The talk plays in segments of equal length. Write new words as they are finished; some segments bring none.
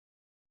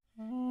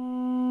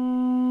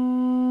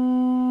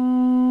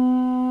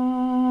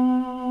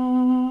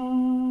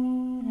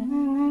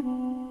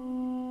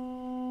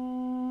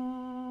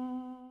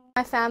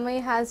My family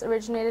has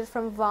originated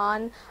from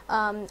Van,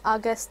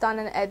 Agestan,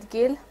 and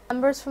Edgil.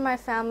 Members from my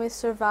family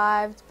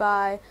survived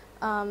by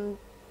my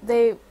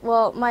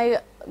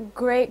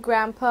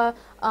great-grandpa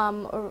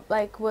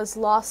was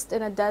lost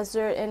in a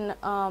desert in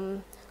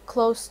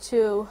close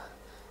to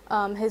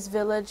his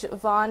village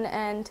Van,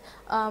 and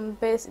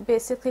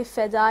basically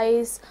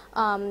Fedais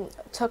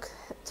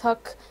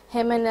took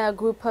him and a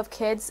group of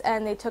kids,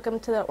 and they took him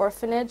to the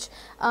orphanage.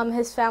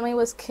 His family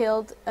was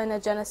killed in a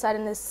genocide,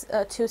 and his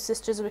two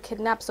sisters were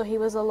kidnapped, so he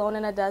was alone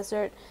in a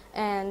desert,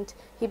 and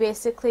he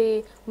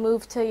basically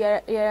moved to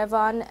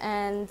Yerevan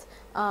and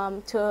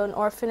to an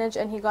orphanage,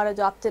 and he got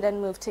adopted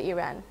and moved to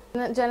Iran.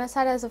 The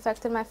genocide has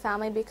affected my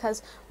family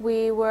because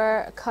we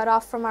were cut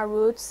off from our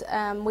roots.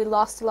 We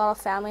lost a lot of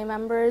family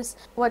members.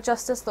 What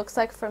justice looks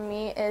like for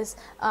me is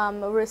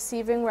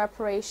receiving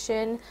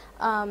reparation,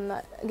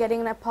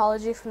 getting an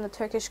apology from the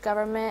Turkish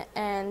government,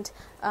 and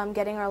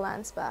getting our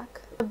lands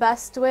back. The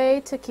best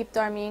way to keep the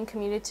Armenian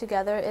community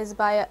together is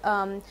by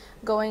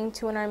going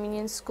to an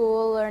Armenian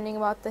school, learning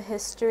about the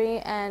history,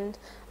 and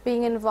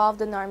being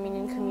involved in the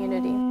Armenian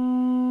community.